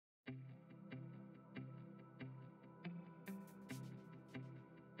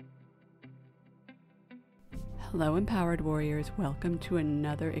Hello, Empowered Warriors. Welcome to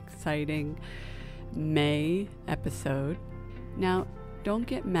another exciting May episode. Now, don't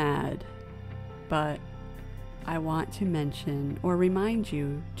get mad, but I want to mention or remind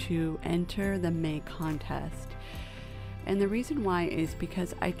you to enter the May contest. And the reason why is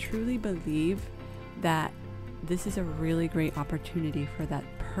because I truly believe that this is a really great opportunity for that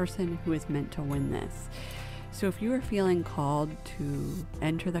person who is meant to win this. So if you are feeling called to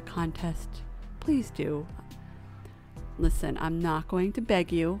enter the contest, please do. Listen, I'm not going to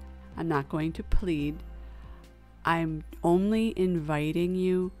beg you. I'm not going to plead. I'm only inviting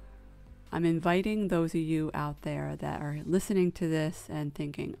you. I'm inviting those of you out there that are listening to this and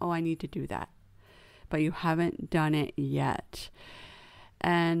thinking, oh, I need to do that. But you haven't done it yet.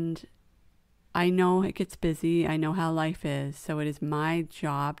 And I know it gets busy. I know how life is. So it is my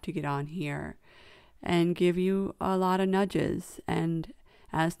job to get on here and give you a lot of nudges. And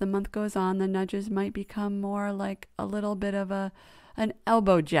as the month goes on, the nudges might become more like a little bit of an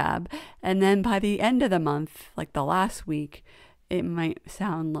elbow jab. And then by the end of the month, like the last week, it might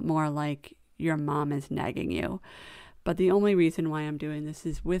sound more like your mom is nagging you. But the only reason why I'm doing this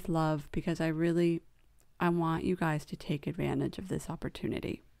is with love, because I want you guys to take advantage of this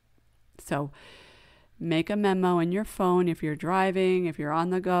opportunity. So make a memo in your phone if you're driving, if you're on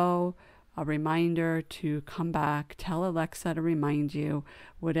the go, a reminder to come back, tell Alexa to remind you,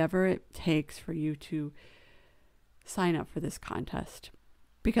 whatever it takes for you to sign up for this contest,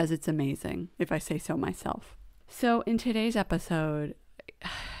 because it's amazing, if I say so myself. So in today's episode,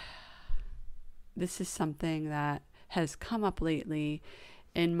 this is something that has come up lately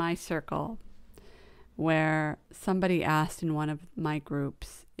in my circle, where somebody asked in one of my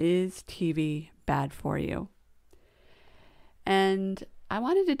groups, is TV bad for you? And I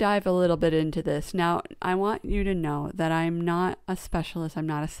wanted to dive a little bit into this. Now, I want you to know that I'm not a specialist. I'm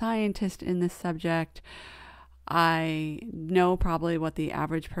not a scientist in this subject. I know probably what the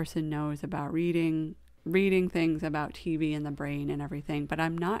average person knows about reading things about TV and the brain and everything, but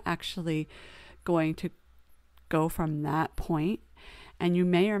I'm not actually going to go from that point. And you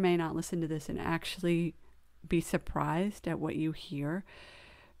may or may not listen to this and actually be surprised at what you hear,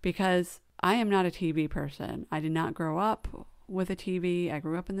 because I am not a TV person. I did not grow up with a TV. I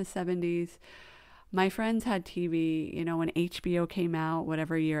grew up in the 70s. My friends had TV, when HBO came out,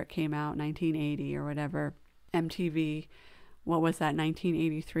 whatever year it came out, 1980 or whatever, MTV, what was that,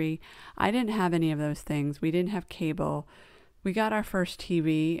 1983? I didn't have any of those things. We didn't have cable. We got our first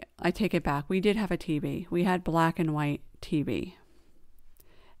TV. I take it back. We did have a TV. We had black and white TV.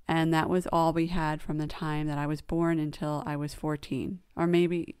 And that was all we had from the time that I was born until I was 14. Or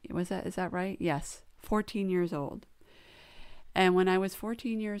maybe, is that right? Yes, 14 years old. And when I was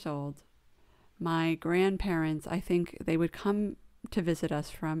 14 years old, my grandparents, I think they would come to visit us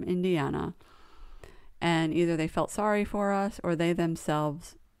from Indiana, and either they felt sorry for us or they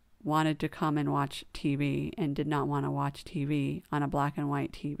themselves wanted to come and watch TV and did not want to watch TV on a black and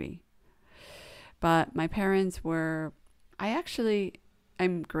white TV. But my parents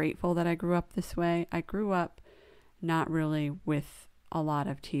I'm grateful that I grew up this way. I grew up not really with a lot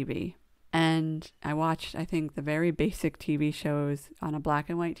of TV. And I watched, I think, the very basic TV shows on a black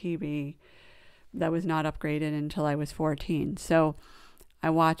and white TV that was not upgraded until I was 14. So I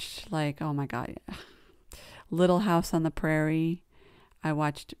watched oh my God, Little House on the Prairie. I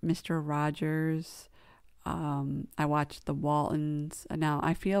watched Mr. Rogers. I watched The Waltons. Now,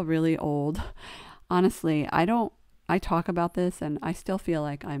 I feel really old. Honestly, I talk about this and I still feel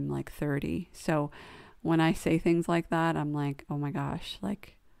like I'm 30. So when I say things like that, I'm like, oh my gosh,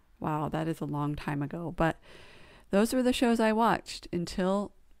 wow, that is a long time ago. But those were the shows I watched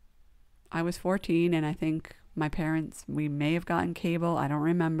until I was 14. And I think my parents, we may have gotten cable. I don't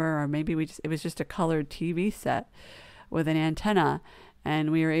remember. Or maybe it was just a colored TV set with an antenna.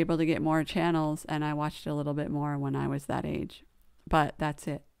 And we were able to get more channels. And I watched a little bit more when I was that age. But that's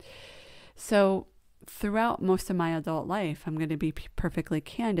it. So throughout most of my adult life, I'm going to be perfectly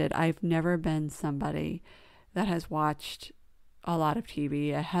candid, I've never been somebody that has watched a lot of TV.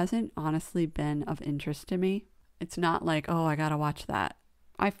 It hasn't honestly been of interest to me. It's not like, oh, I gotta watch that.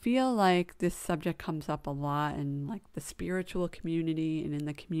 I feel like this subject comes up a lot in the spiritual community and in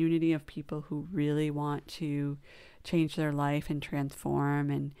the community of people who really want to change their life and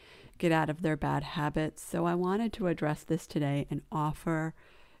transform and get out of their bad habits. So I wanted to address this today and offer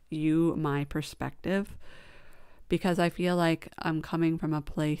you my perspective, because I feel like I'm coming from a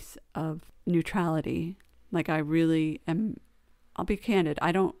place of neutrality. I really am. I'll be candid.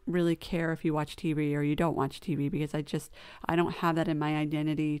 I don't really care if you watch TV or you don't watch TV, because I don't have that in my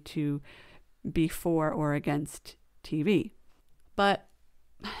identity to be for or against TV. But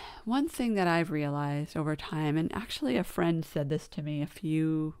one thing that I've realized over time, and actually a friend said this to me a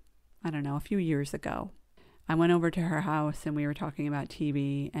few years ago. I went over to her house and we were talking about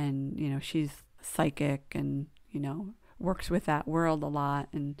TV, and, she's psychic and, works with that world a lot.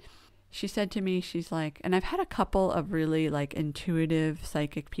 And she said to me, she's like, and I've had a couple of really like intuitive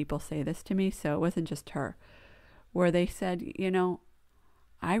psychic people say this to me, so it wasn't just her, where they said,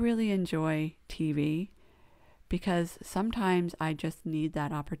 I really enjoy TV because sometimes I just need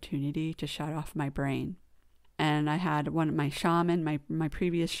that opportunity to shut off my brain. And I had one of my shaman, my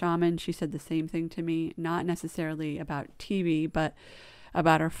previous shaman, she said the same thing to me, not necessarily about TV, but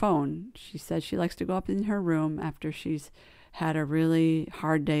about her phone. She said she likes to go up in her room after she's had a really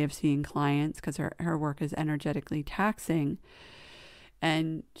hard day of seeing clients because her work is energetically taxing.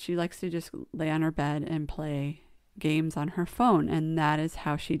 And she likes to just lay on her bed and play games on her phone. And that is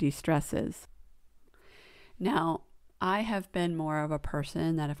how she de-stresses. Now, I have been more of a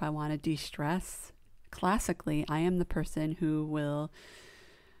person that if I want to de-stress, classically, I am the person who will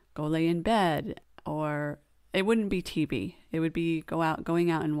go lay in bed, or it wouldn't be TV. It would be going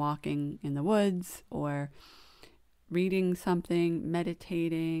out and walking in the woods, or reading something,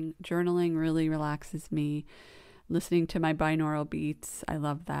 meditating, journaling really relaxes me. Listening to my binaural beats, I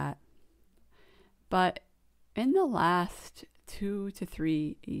love that. But in the last 2 to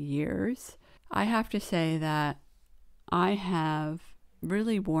 3 years, I have to say that I have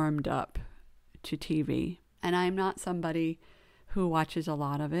really warmed up to TV. And I'm not somebody who watches a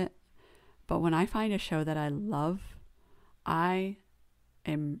lot of it. But when I find a show that I love, I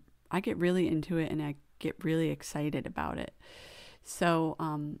get really into it and I get really excited about it. So,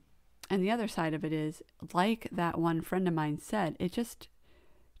 and the other side of it is, like that one friend of mine said, it just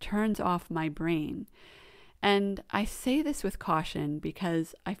turns off my brain. And I say this with caution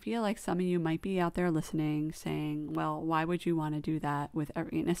because I feel like some of you might be out there listening saying, well, why would you want to do that with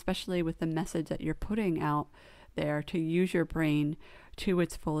everything, especially with the message that you're putting out there to use your brain to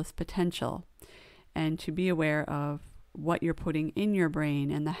its fullest potential and to be aware of what you're putting in your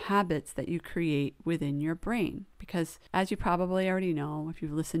brain and the habits that you create within your brain. Because as you probably already know, if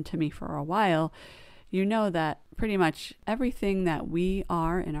you've listened to me for a while, you know that pretty much everything that we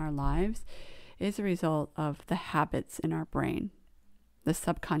are in our lives is a result of the habits in our brain, the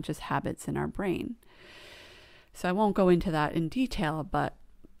subconscious habits in our brain. So I won't go into that in detail, but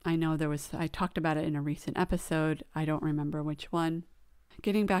I know I talked about it in a recent episode. I don't remember which one.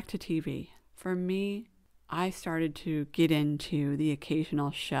 Getting back to TV. For me, I started to get into the occasional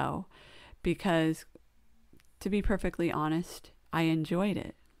show because, to be perfectly honest, I enjoyed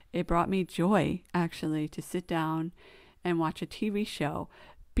it. It brought me joy, actually, to sit down and watch a TV show.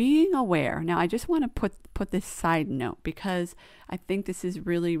 Being aware. Now, I just want to put this side note because I think this is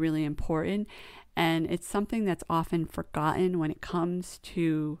really, really important. And it's something that's often forgotten when it comes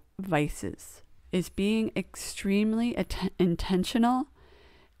to vices, is being extremely intentional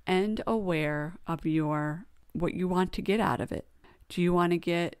and aware of what you want to get out of it. Do you want to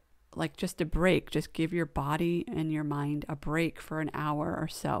get like just a break? Just give your body and your mind a break for an hour or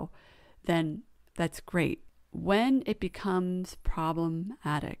so. Then that's great. When it becomes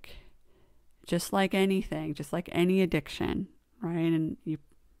problematic, just like anything, just like any addiction, right? And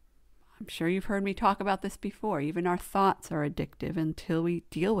I'm sure you've heard me talk about this before. Even our thoughts are addictive until we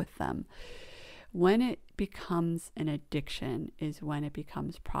deal with them. When it becomes an addiction is when it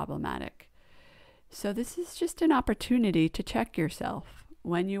becomes problematic. So this is just an opportunity to check yourself.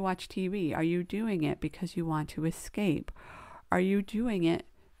 When you watch TV, are you doing it because you want to escape? Are you doing it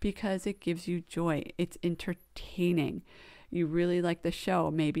because it gives you joy? It's entertaining. You really like the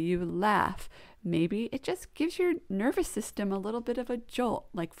show. Maybe you laugh. Maybe it just gives your nervous system a little bit of a jolt.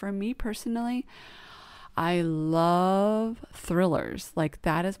 Like for me personally, I love thrillers. Like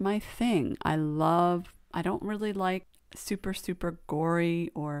that is my thing. I don't really like super, super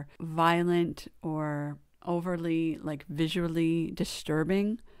gory or violent or overly like visually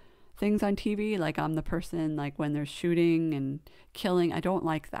disturbing things on TV. Like I'm the person, like when they're shooting and killing, I don't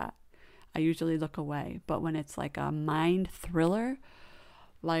like that. I usually look away. But when it's like a mind thriller,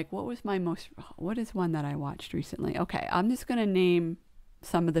 like what is one that I watched recently? Okay, I'm just going to name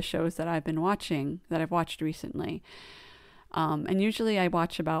some of the shows that I've been watching, that I've watched recently. And usually I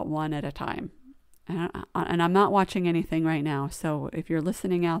watch about one at a time. And I'm not watching anything right now. So if you're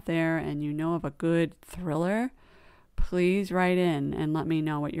listening out there and you know of a good thriller, please write in and let me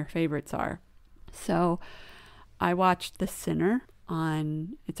know what your favorites are. So I watched The Sinner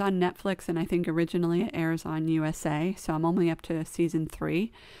it's on Netflix, and I think originally it airs on USA. So I'm only up to season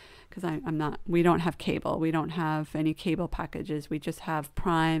 3 because we don't have cable. We don't have any cable packages. We just have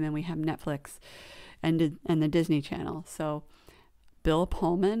Prime and we have Netflix and the Disney Channel. So Bill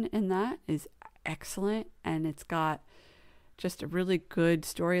Pullman in that is excellent, and it's got just a really good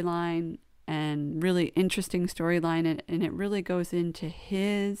storyline and really interesting storyline, and it really goes into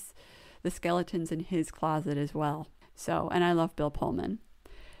the skeletons in his closet as well. So, and I love Bill Pullman.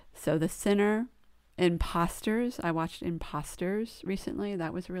 So The Sinner, Imposters. I watched Imposters recently.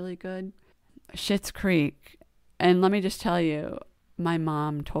 That was really good. Schitt's Creek. And let me just tell you, my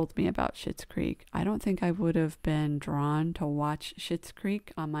mom told me about Schitt's Creek. I don't think I would have been drawn to watch Schitt's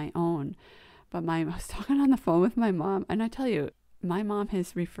Creek on my own. But I was talking on the phone with my mom, and I tell you, my mom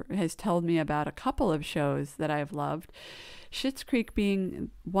has told me about a couple of shows that I've loved. Schitt's Creek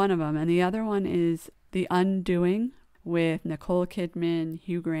being one of them, and the other one is The Undoing with Nicole Kidman,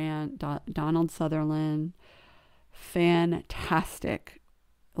 Hugh Grant, Donald Sutherland. Fantastic.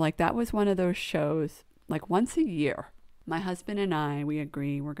 Like, that was one of those shows, like once a year. My husband and I, we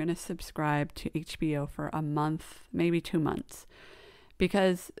agree we're going to subscribe to HBO for a month, maybe 2 months,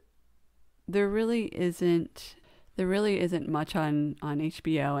 because there really isn't much on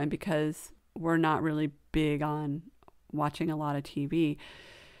HBO, and because we're not really big on watching a lot of TV,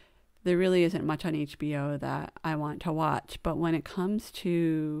 there really isn't much on HBO that I want to watch. But when it comes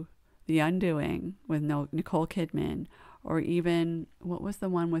to The Undoing with Nicole Kidman, or even, what was the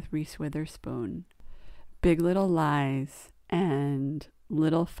one with Reese Witherspoon? Big Little Lies and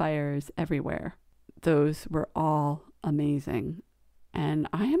Little Fires Everywhere. Those were all amazing. And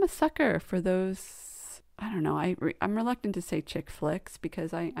I am a sucker for those, I don't know, I'm reluctant to say chick flicks,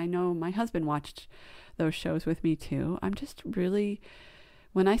 because I know my husband watched those shows with me too. I'm just really,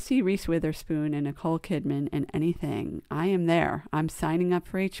 when I see Reese Witherspoon and Nicole Kidman in anything, I am there. I'm signing up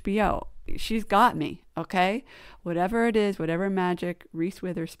for HBO. She's got me, okay? Whatever it is, whatever magic Reese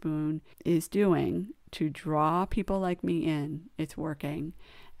Witherspoon is doing to draw people like me in, it's working.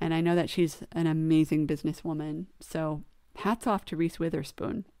 And I know that she's an amazing businesswoman. So hats off to Reese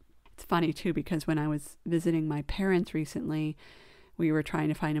Witherspoon. It's funny too, because when I was visiting my parents recently, we were trying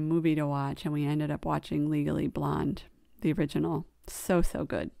to find a movie to watch, and we ended up watching Legally Blonde, the original. So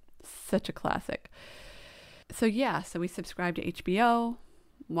good. Such a classic. So yeah, so we subscribe to HBO,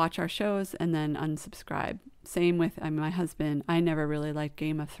 watch our shows, and then unsubscribe. Same with my husband. I never really liked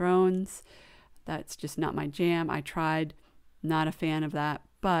Game of Thrones. That's just not my jam. I tried, not a fan of that,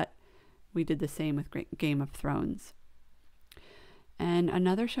 but we did the same with Game of Thrones. And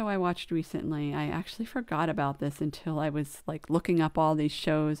another show I watched recently, I actually forgot about this until I was like looking up all these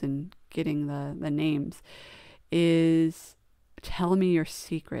shows and getting the names, is Tell Me Your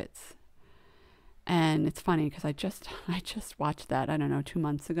Secrets. And it's funny because I just watched that, I don't know, 2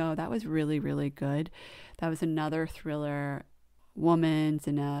 months ago. That was really, really good. That was another thriller, woman's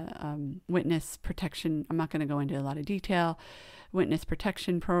in a witness protection. I'm not going to go into a lot of detail. Witness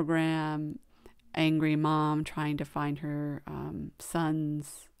protection program, angry mom trying to find her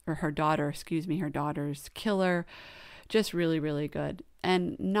her daughter's killer. Just really, really good.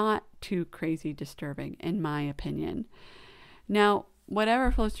 And not too crazy disturbing, in my opinion. Now,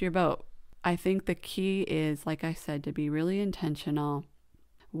 whatever floats your boat, I think the key is, like I said, to be really intentional.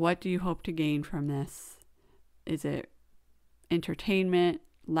 What do you hope to gain from this? Is it entertainment,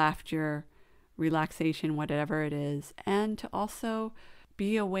 laughter, relaxation, whatever it is? And to also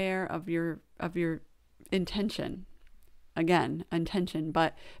be aware of your intention. Again, intention,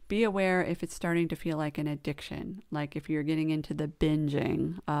 but be aware if it's starting to feel like an addiction, like if you're getting into the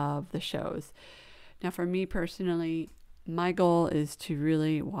binging of the shows. Now, for me personally, my goal is to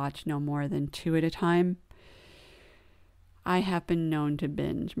really watch no more than 2 at a time. I have been known to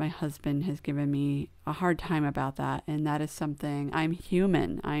binge. My husband has given me a hard time about that, and that is something, I'm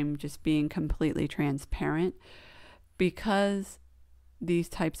human. I'm just being completely transparent, because these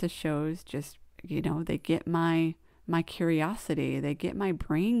types of shows just, they get my curiosity. They get my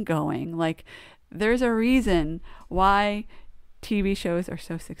brain going. Like, there's a reason why TV shows are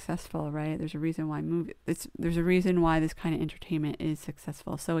so successful, right? There's a reason why there's a reason why this kind of entertainment is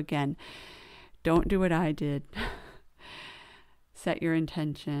successful. So again, don't do what I did. Set your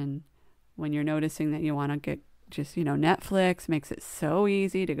intention when you're noticing that you want to get just, Netflix makes it so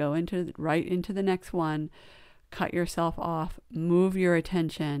easy to go right into the next one. Cut yourself off, move your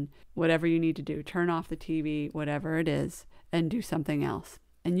attention, whatever you need to do, turn off the TV, whatever it is, and do something else.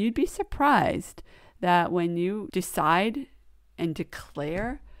 And you'd be surprised that when you decide and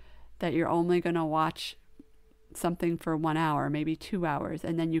declare that you're only going to watch something for 1 hour, maybe 2 hours,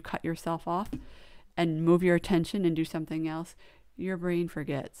 and then you cut yourself off and move your attention and do something else, your brain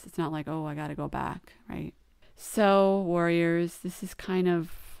forgets. It's not like, oh, I got to go back, right? So, warriors, this is kind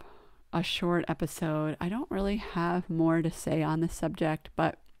of a short episode. I don't really have more to say on this subject,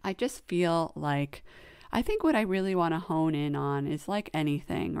 but I just feel like I think what I really want to hone in on is like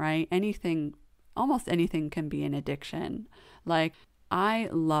anything, right? Almost anything can be an addiction. Like, I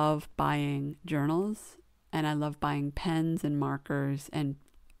love buying journals, and I love buying pens and markers and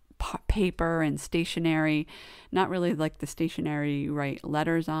paper and stationery. Not really like the stationery you write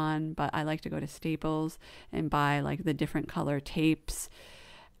letters on, but I like to go to Staples and buy like the different color tapes.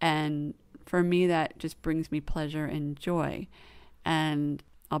 And for me, that just brings me pleasure and joy. And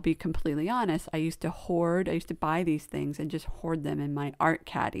I'll be completely honest, I used to buy these things and just hoard them in my art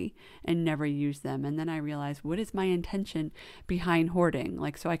caddy and never use them. And then I realized, what is my intention behind hoarding?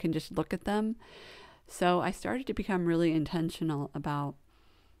 Like, so I can just look at them. So I started to become really intentional about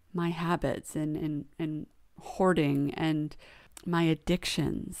my habits and hoarding and my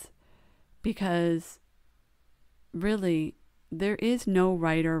addictions, because really there is no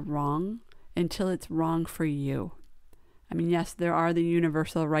right or wrong until it's wrong for you. I mean, yes, there are the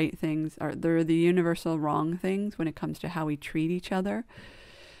universal right things, or there are the universal wrong things when it comes to how we treat each other.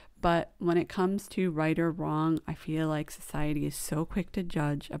 But when it comes to right or wrong, I feel like society is so quick to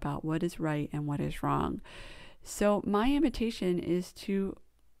judge about what is right and what is wrong. So my invitation is to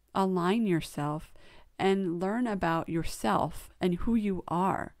align yourself and learn about yourself and who you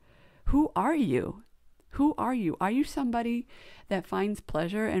are. Who are you? Who are you? Are you somebody that finds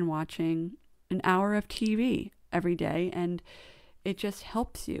pleasure in watching an hour of TV every day and it just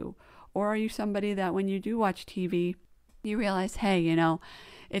helps you? Or are you somebody that when you do watch TV, you realize, hey,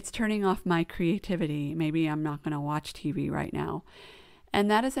 it's turning off my creativity. Maybe I'm not going to watch TV right now. And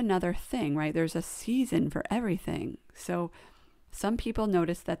that is another thing, right? There's a season for everything. So some people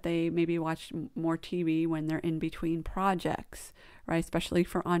notice that they maybe watch more TV when they're in between projects, right? Especially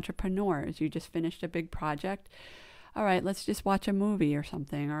for entrepreneurs. You just finished a big project. All right, let's just watch a movie or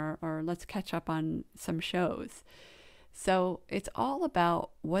something, or let's catch up on some shows. So it's all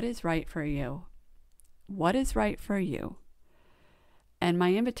about what is right for you. What is right for you? And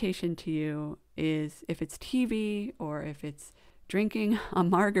my invitation to you is, if it's TV or if it's drinking a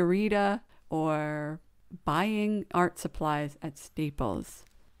margarita or buying art supplies at Staples,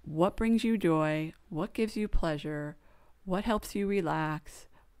 what brings you joy? What gives you pleasure? What helps you relax?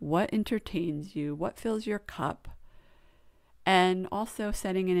 What entertains you? What fills your cup? And also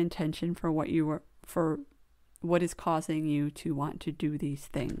setting an intention for what is causing you to want to do these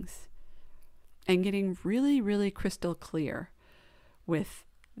things, and getting really, really crystal clear with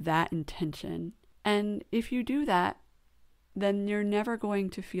that intention. And if you do that, then you're never going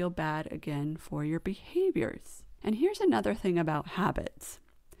to feel bad again for your behaviors. And here's another thing about habits.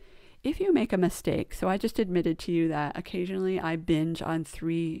 If you make a mistake, so I just admitted to you that occasionally I binge on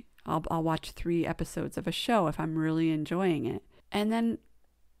I'll watch 3 episodes of a show if I'm really enjoying it. And then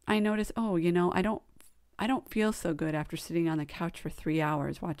I notice, I don't feel so good after sitting on the couch for 3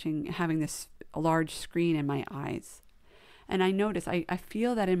 hours having this large screen in my eyes. And I notice, I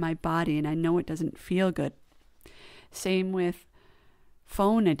feel that in my body, and I know it doesn't feel good. Same with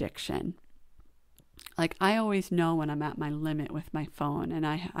phone addiction. Like, I always know when I'm at my limit with my phone, and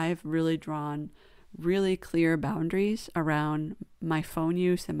I've really drawn really clear boundaries around my phone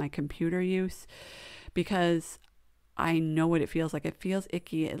use and my computer use, because I know what it feels like. It feels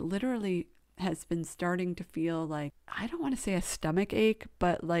icky. It literally has been starting to feel like, I don't want to say a stomach ache,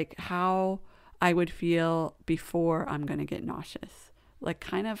 but like how I would feel before I'm going to get nauseous. Like,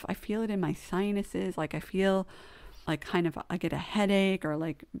 kind of, I feel it in my sinuses. Like, I feel like I get a headache, or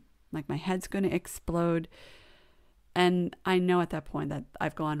like my head's going to explode. And I know at that point that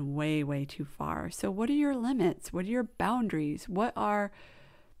I've gone way, way too far. So what are your limits? What are your boundaries? What are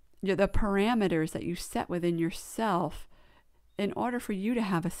the parameters that you set within yourself in order for you to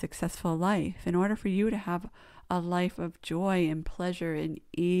have a successful life, in order for you to have a life of joy and pleasure and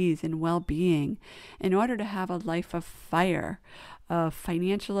ease and well-being, in order to have a life of fire, of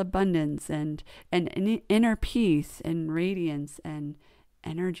financial abundance and inner peace and radiance and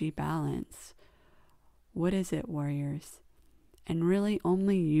energy balance? What is it, warriors? And really,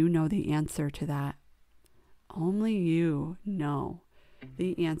 only you know the answer to that. Only you know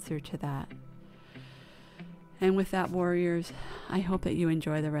the answer to that. And with that, warriors, I hope that you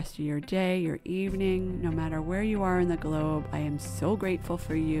enjoy the rest of your day, your evening, no matter where you are in the globe. I am so grateful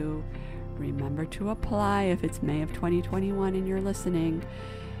for you. Remember to apply if it's May of 2021 and you're listening.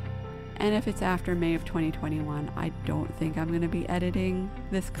 And if it's after May of 2021, I don't think I'm going to be editing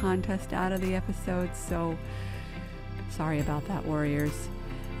this contest out of the episode. So sorry about that, warriors.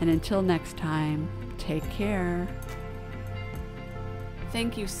 And until next time, take care.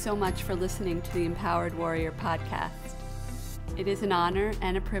 Thank you so much for listening to the Empowered Warrior podcast. It is an honor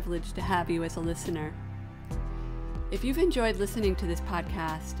and a privilege to have you as a listener. If you've enjoyed listening to this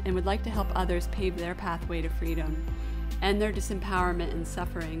podcast and would like to help others pave their pathway to freedom, end their disempowerment and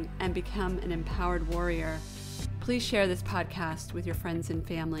suffering, and become an empowered warrior, please share this podcast with your friends and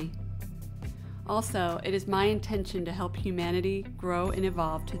family. Also, it is my intention to help humanity grow and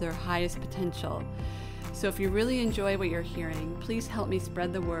evolve to their highest potential. So if you really enjoy what you're hearing, please help me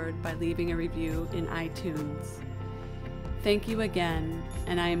spread the word by leaving a review in iTunes. Thank you again,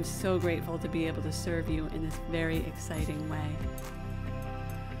 and I am so grateful to be able to serve you in this very exciting way.